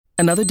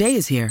Another day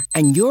is here,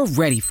 and you're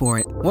ready for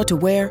it. What to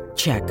wear?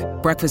 Check.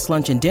 Breakfast,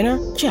 lunch, and dinner?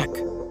 Check.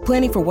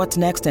 Planning for what's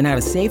next and how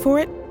to save for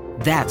it?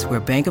 That's where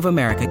Bank of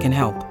America can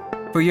help.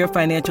 For your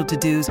financial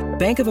to-dos,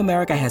 Bank of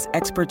America has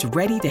experts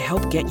ready to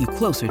help get you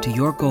closer to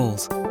your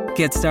goals.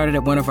 Get started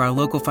at one of our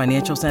local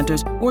financial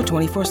centers or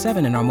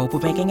 24/7 in our mobile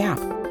banking app.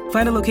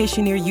 Find a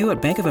location near you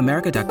at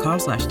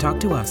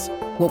bankofamerica.com/talktous.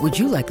 What would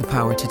you like the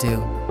power to do?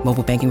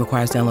 Mobile banking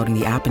requires downloading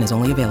the app and is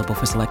only available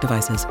for select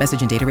devices.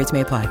 Message and data rates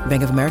may apply.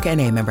 Bank of America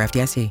N.A., member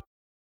FDIC.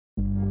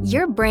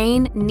 Your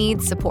brain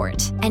needs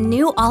support, and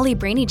new Ollie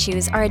Brainy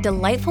Chews are a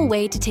delightful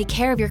way to take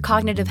care of your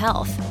cognitive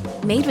health.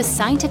 Made with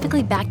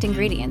scientifically backed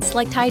ingredients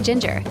like Thai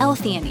ginger,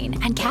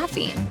 L-theanine, and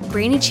caffeine,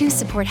 Brainy Chews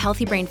support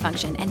healthy brain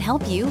function and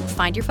help you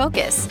find your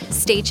focus,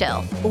 stay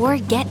chill, or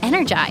get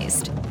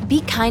energized.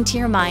 Be kind to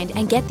your mind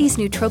and get these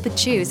nootropic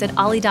chews at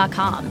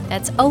ollie.com.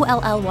 That's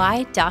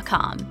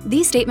OLLY.com.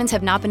 These statements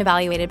have not been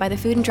evaluated by the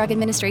Food and Drug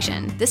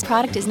Administration. This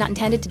product is not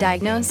intended to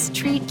diagnose,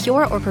 treat,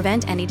 cure, or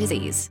prevent any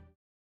disease.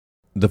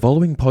 The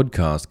following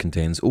podcast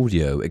contains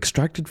audio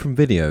extracted from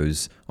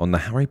videos on the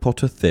Harry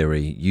Potter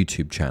Theory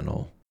YouTube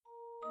channel.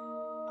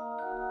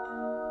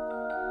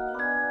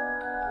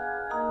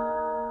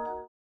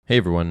 Hey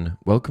everyone,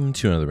 welcome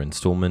to another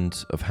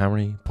installment of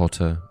Harry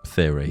Potter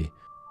Theory.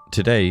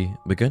 Today,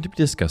 we're going to be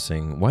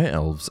discussing why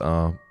elves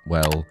are,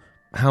 well,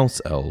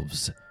 house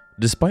elves,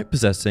 despite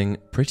possessing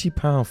pretty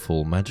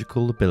powerful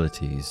magical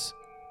abilities.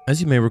 As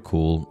you may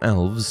recall,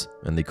 elves,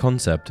 and the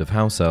concept of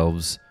house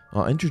elves,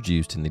 are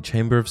introduced in the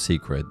Chamber of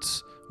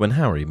Secrets when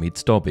Harry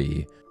meets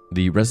Dobby,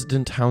 the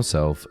resident house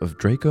elf of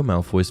Draco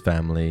Malfoy's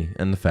family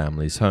and the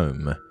family's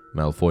home,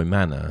 Malfoy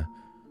Manor.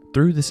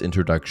 Through this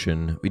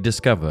introduction, we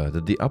discover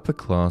that the upper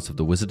class of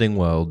the wizarding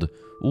world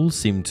all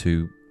seem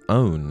to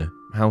own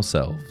house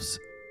elves.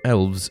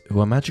 Elves who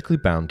are magically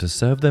bound to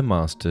serve their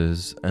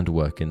masters and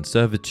work in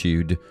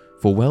servitude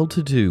for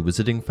well-to-do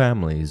wizarding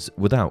families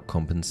without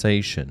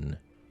compensation.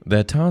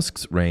 Their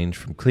tasks range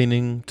from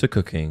cleaning to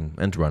cooking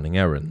and running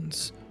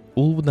errands,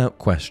 all without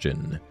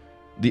question.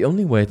 The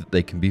only way that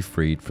they can be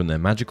freed from their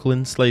magical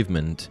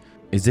enslavement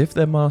is if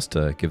their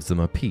master gives them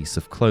a piece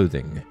of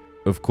clothing.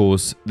 Of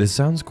course, this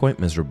sounds quite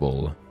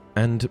miserable,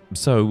 and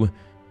so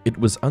it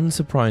was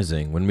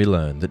unsurprising when we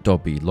learned that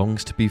Dobby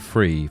longs to be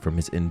free from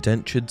his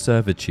indentured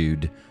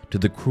servitude to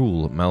the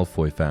cruel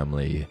Malfoy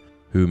family,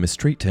 who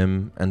mistreat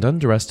him and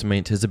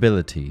underestimate his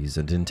abilities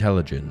and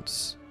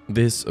intelligence.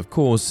 This, of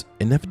course,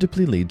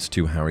 inevitably leads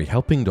to Harry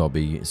helping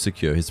Dobby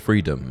secure his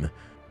freedom,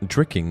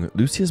 tricking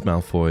Lucius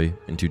Malfoy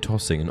into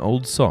tossing an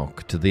old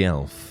sock to the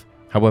elf.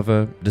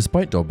 However,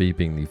 despite Dobby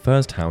being the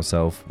first house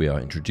elf we are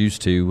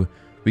introduced to,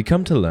 we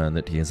come to learn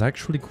that he is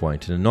actually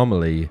quite an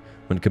anomaly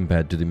when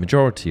compared to the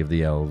majority of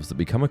the elves that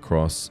we come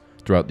across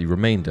throughout the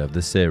remainder of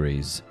the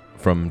series.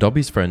 From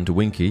Dobby's friend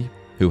Winky,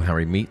 who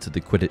Harry meets at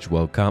the Quidditch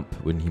World Cup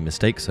when he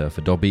mistakes her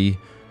for Dobby,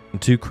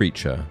 to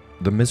Kreacher,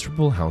 the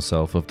miserable house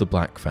elf of the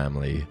Black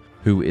family,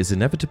 who is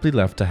inevitably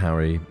left to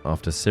Harry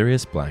after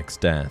Sirius Black's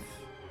death.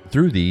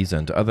 Through these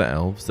and other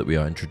elves that we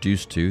are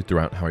introduced to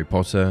throughout Harry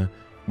Potter,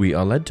 we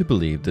are led to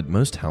believe that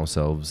most house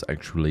elves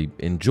actually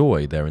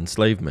enjoy their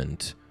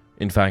enslavement.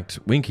 In fact,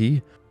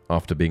 Winky,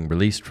 after being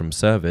released from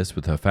service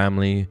with her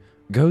family,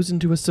 goes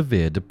into a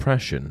severe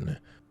depression.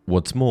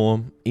 What's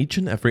more, each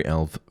and every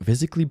elf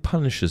physically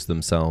punishes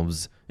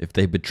themselves if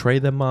they betray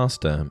their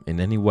master in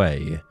any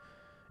way.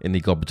 In the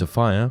Goblet of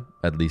Fire,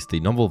 at least the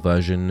novel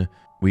version,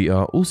 we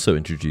are also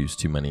introduced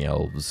to many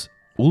elves,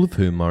 all of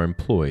whom are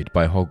employed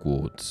by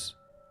Hogwarts.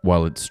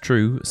 While it's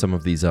true some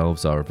of these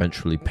elves are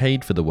eventually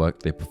paid for the work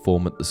they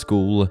perform at the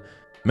school,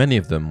 many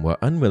of them were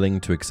unwilling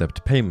to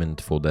accept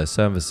payment for their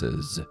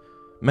services.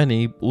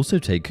 Many also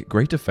take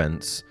great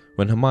offense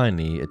when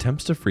Hermione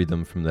attempts to free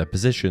them from their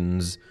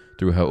positions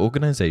through her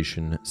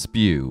organization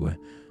SPEW,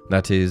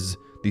 that is,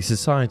 the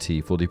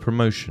Society for the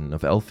Promotion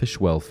of Elfish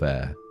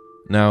Welfare.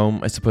 Now,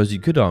 I suppose you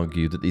could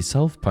argue that the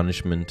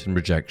self-punishment and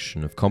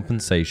rejection of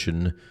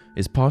compensation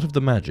is part of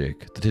the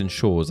magic that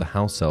ensures a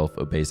house elf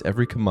obeys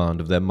every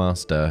command of their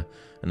master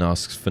and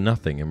asks for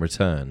nothing in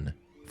return.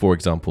 For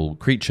example,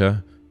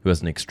 Kreacher, who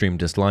has an extreme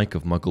dislike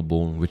of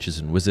muggle-born witches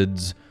and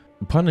wizards,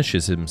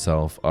 punishes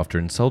himself after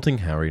insulting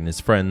Harry and his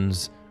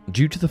friends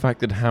due to the fact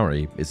that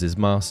Harry is his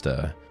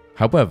master.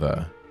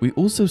 However, we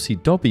also see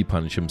Dobby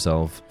punish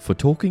himself for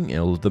talking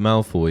ill of the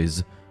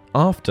Malfoys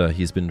after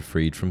he's been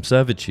freed from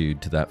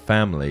servitude to that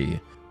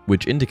family,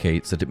 which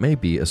indicates that it may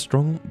be a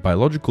strong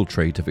biological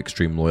trait of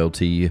extreme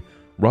loyalty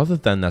rather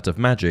than that of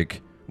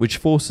magic, which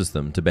forces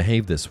them to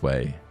behave this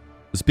way.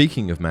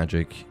 Speaking of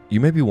magic,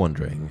 you may be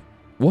wondering,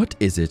 what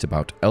is it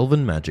about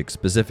elven magic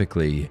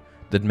specifically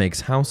that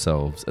makes house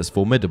elves as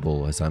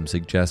formidable as I'm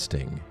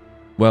suggesting?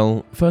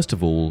 Well, first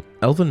of all,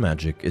 elven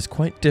magic is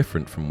quite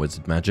different from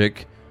wizard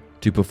magic.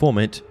 To perform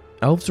it,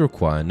 elves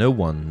require no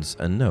wands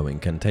and no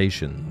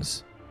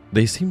incantations.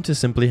 They seem to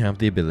simply have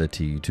the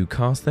ability to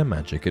cast their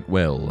magic at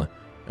will,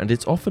 and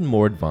it's often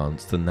more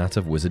advanced than that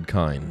of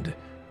Wizardkind,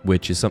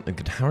 which is something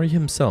that Harry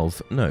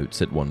himself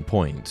notes at one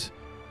point.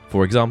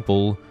 For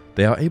example,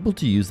 they are able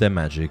to use their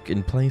magic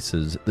in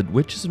places that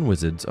witches and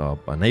wizards are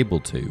unable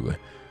to.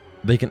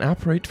 They can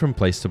apparate from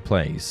place to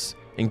place,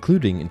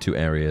 including into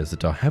areas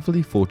that are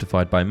heavily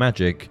fortified by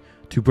magic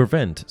to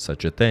prevent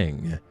such a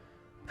thing.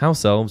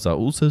 House elves are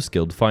also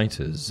skilled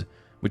fighters,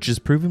 which is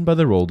proven by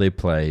the role they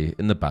play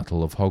in the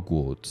Battle of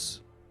Hogwarts.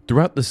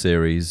 Throughout the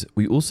series,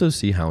 we also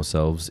see house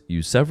elves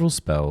use several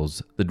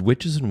spells that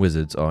witches and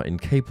wizards are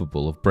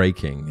incapable of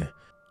breaking.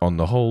 On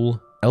the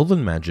whole,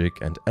 elven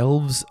magic and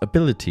elves'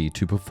 ability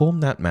to perform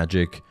that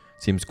magic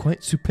seems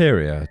quite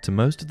superior to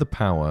most of the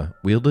power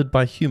wielded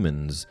by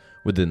humans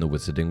within the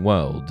wizarding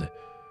world.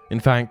 In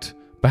fact,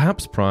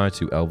 perhaps prior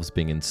to elves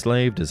being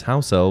enslaved as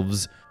house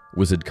elves,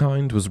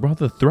 Wizardkind was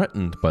rather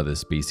threatened by the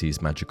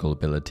species' magical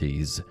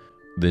abilities.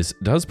 This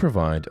does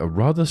provide a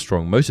rather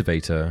strong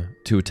motivator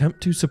to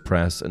attempt to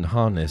suppress and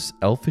harness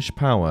elfish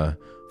power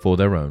for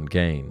their own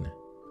gain.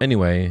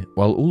 Anyway,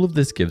 while all of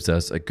this gives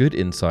us a good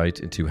insight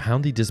into how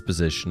the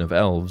disposition of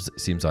elves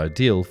seems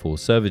ideal for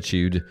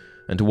servitude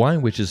and why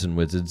witches and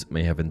wizards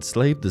may have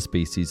enslaved the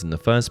species in the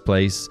first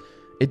place,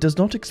 it does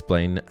not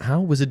explain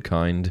how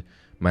Wizardkind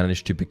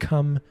managed to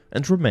become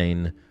and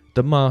remain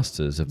the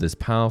masters of this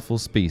powerful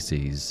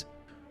species.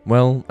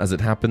 Well, as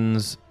it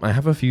happens, I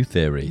have a few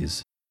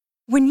theories.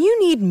 When you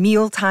need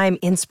mealtime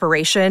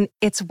inspiration,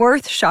 it's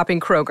worth shopping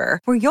Kroger,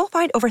 where you'll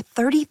find over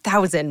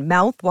 30,000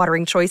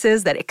 mouth-watering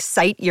choices that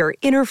excite your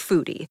inner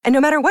foodie. And no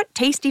matter what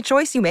tasty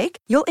choice you make,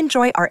 you'll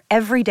enjoy our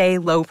everyday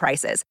low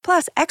prices,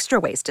 plus extra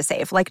ways to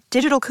save, like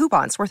digital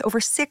coupons worth over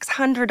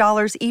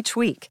 $600 each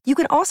week. You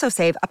can also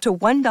save up to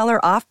 $1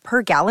 off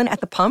per gallon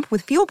at the pump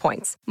with fuel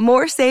points.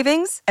 More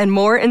savings and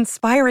more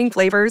inspiring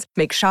flavors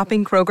make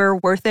shopping Kroger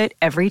worth it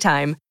every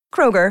time.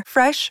 Kroger,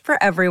 fresh for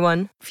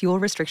everyone. Fuel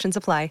restrictions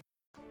apply.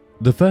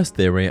 The first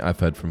theory I've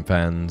heard from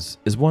fans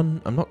is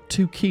one I'm not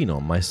too keen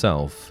on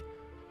myself.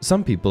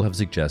 Some people have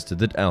suggested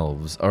that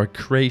elves are a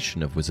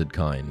creation of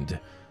Wizardkind,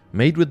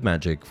 made with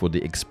magic for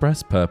the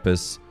express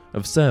purpose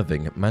of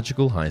serving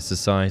magical high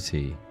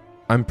society.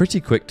 I'm pretty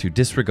quick to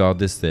disregard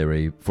this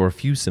theory for a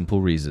few simple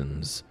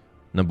reasons.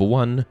 Number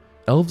one,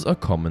 elves are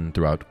common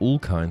throughout all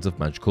kinds of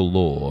magical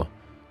lore.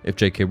 If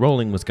J.K.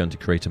 Rowling was going to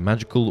create a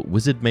magical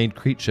wizard-made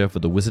creature for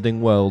the wizarding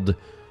world,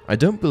 I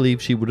don't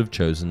believe she would have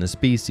chosen a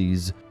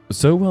species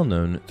so well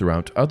known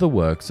throughout other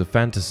works of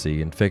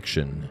fantasy and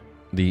fiction.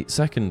 The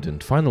second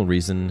and final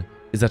reason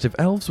is that if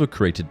elves were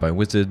created by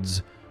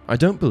wizards, I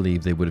don't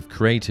believe they would have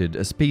created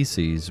a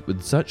species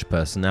with such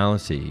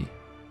personality.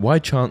 Why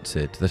chance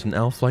it that an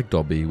elf like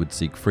Dobby would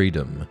seek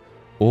freedom,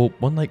 or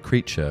one like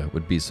Creature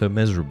would be so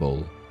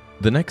miserable?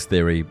 The next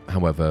theory,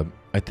 however,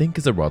 I think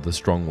is a rather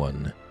strong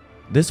one.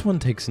 This one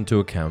takes into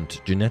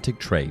account genetic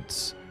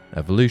traits,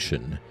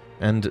 evolution,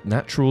 and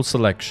natural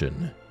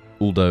selection,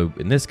 although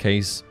in this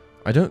case,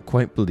 I don't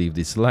quite believe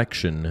the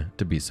selection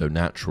to be so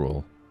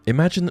natural.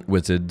 Imagine that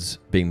wizards,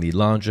 being the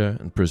larger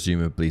and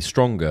presumably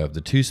stronger of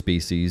the two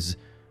species,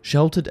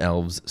 sheltered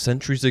elves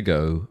centuries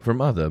ago from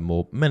other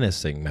more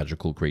menacing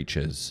magical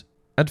creatures.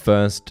 At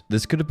first,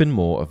 this could have been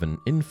more of an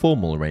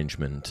informal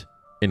arrangement,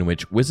 in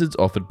which wizards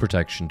offered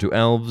protection to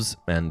elves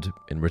and,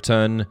 in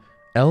return,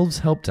 elves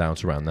helped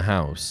out around the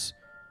house.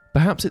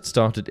 Perhaps it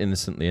started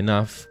innocently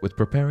enough with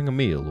preparing a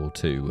meal or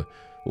two,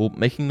 or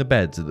making the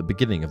beds at the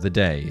beginning of the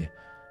day.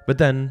 But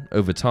then,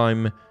 over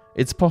time,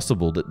 it's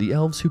possible that the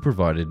elves who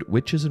provided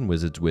witches and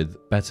wizards with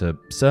better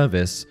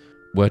service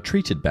were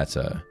treated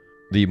better.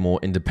 The more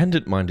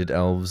independent-minded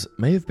elves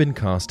may have been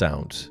cast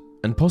out,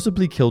 and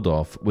possibly killed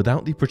off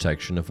without the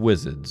protection of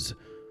wizards,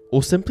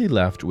 or simply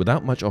left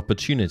without much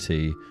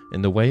opportunity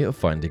in the way of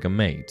finding a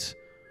mate.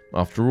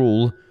 After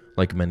all,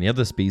 like many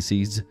other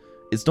species,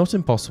 it's not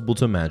impossible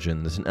to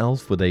imagine that an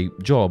elf with a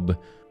job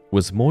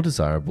was more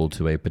desirable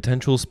to a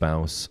potential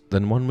spouse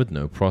than one with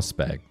no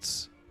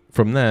prospects.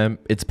 From there,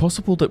 it's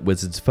possible that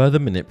wizards further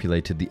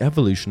manipulated the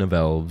evolution of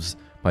elves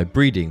by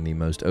breeding the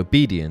most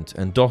obedient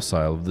and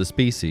docile of the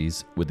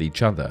species with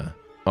each other.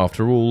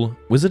 After all,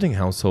 wizarding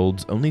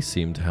households only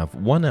seem to have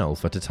one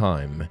elf at a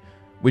time,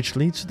 which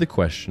leads to the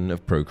question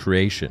of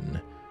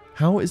procreation.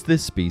 How is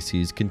this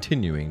species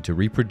continuing to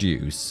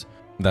reproduce?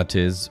 That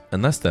is,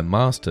 unless their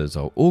masters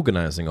are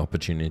organizing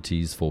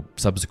opportunities for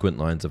subsequent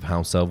lines of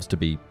house elves to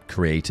be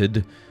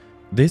created.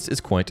 This is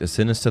quite a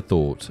sinister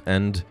thought,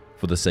 and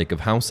for the sake of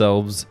house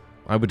elves,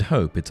 I would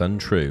hope it's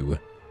untrue.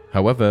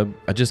 However,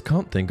 I just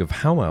can't think of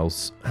how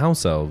else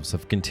house elves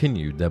have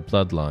continued their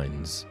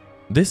bloodlines.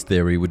 This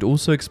theory would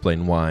also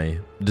explain why,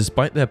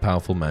 despite their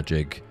powerful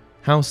magic,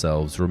 house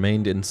elves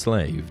remained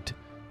enslaved,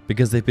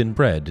 because they've been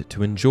bred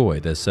to enjoy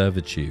their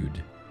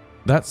servitude.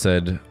 That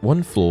said,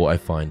 one flaw I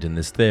find in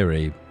this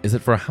theory is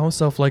that for a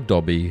house elf like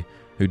Dobby,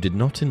 who did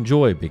not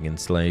enjoy being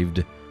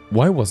enslaved,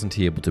 why wasn't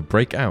he able to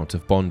break out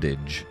of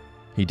bondage?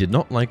 He did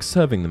not like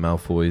serving the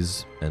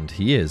Malfoys, and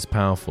he is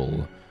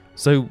powerful.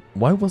 So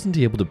why wasn't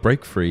he able to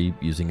break free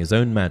using his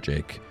own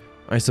magic?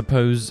 I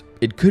suppose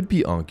it could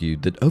be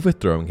argued that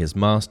overthrowing his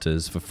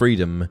masters for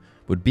freedom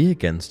would be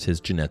against his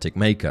genetic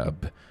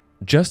makeup,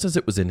 just as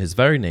it was in his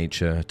very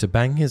nature to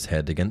bang his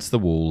head against the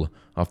wall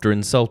after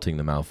insulting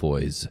the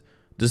Malfoys,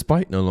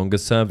 despite no longer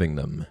serving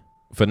them.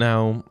 For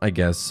now, I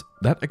guess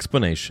that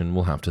explanation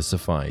will have to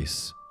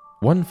suffice.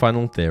 One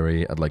final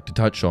theory I'd like to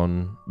touch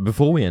on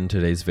before we end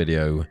today's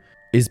video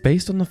is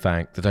based on the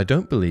fact that I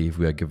don't believe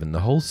we are given the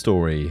whole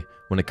story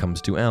when it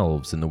comes to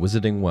elves in the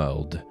wizarding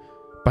world.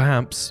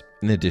 Perhaps,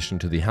 in addition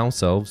to the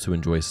house elves who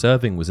enjoy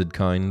serving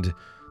Wizardkind,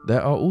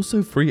 there are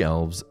also free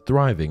elves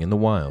thriving in the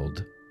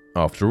wild.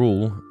 After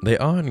all, they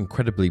are an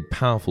incredibly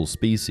powerful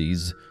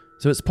species,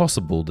 so it's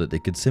possible that they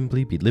could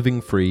simply be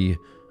living free,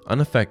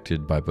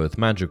 unaffected by both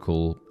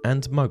magical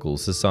and muggle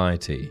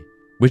society.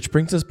 Which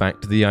brings us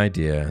back to the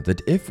idea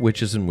that if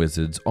witches and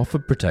wizards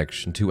offered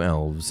protection to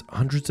elves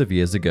hundreds of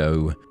years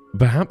ago,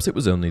 perhaps it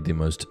was only the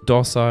most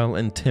docile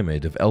and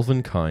timid of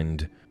elven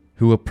kind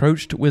who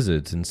approached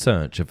wizards in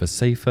search of a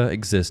safer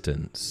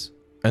existence.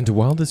 And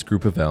while this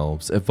group of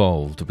elves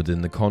evolved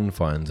within the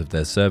confines of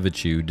their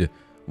servitude,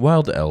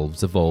 wild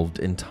elves evolved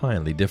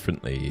entirely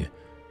differently.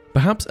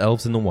 Perhaps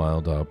elves in the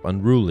wild are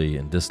unruly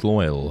and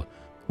disloyal,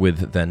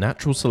 with their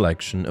natural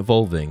selection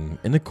evolving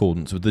in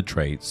accordance with the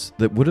traits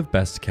that would have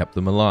best kept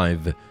them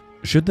alive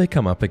should they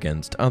come up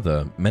against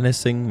other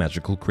menacing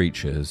magical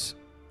creatures.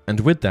 And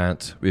with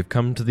that, we've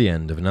come to the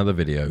end of another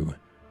video.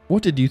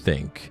 What did you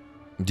think?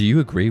 Do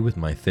you agree with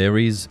my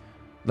theories?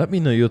 Let me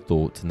know your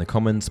thoughts in the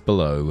comments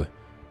below.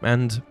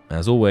 And,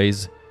 as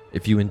always,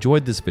 if you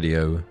enjoyed this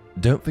video,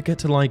 don't forget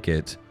to like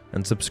it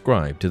and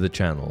subscribe to the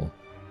channel.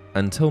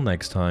 Until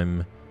next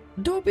time,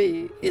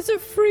 Dobby is a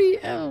free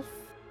elf.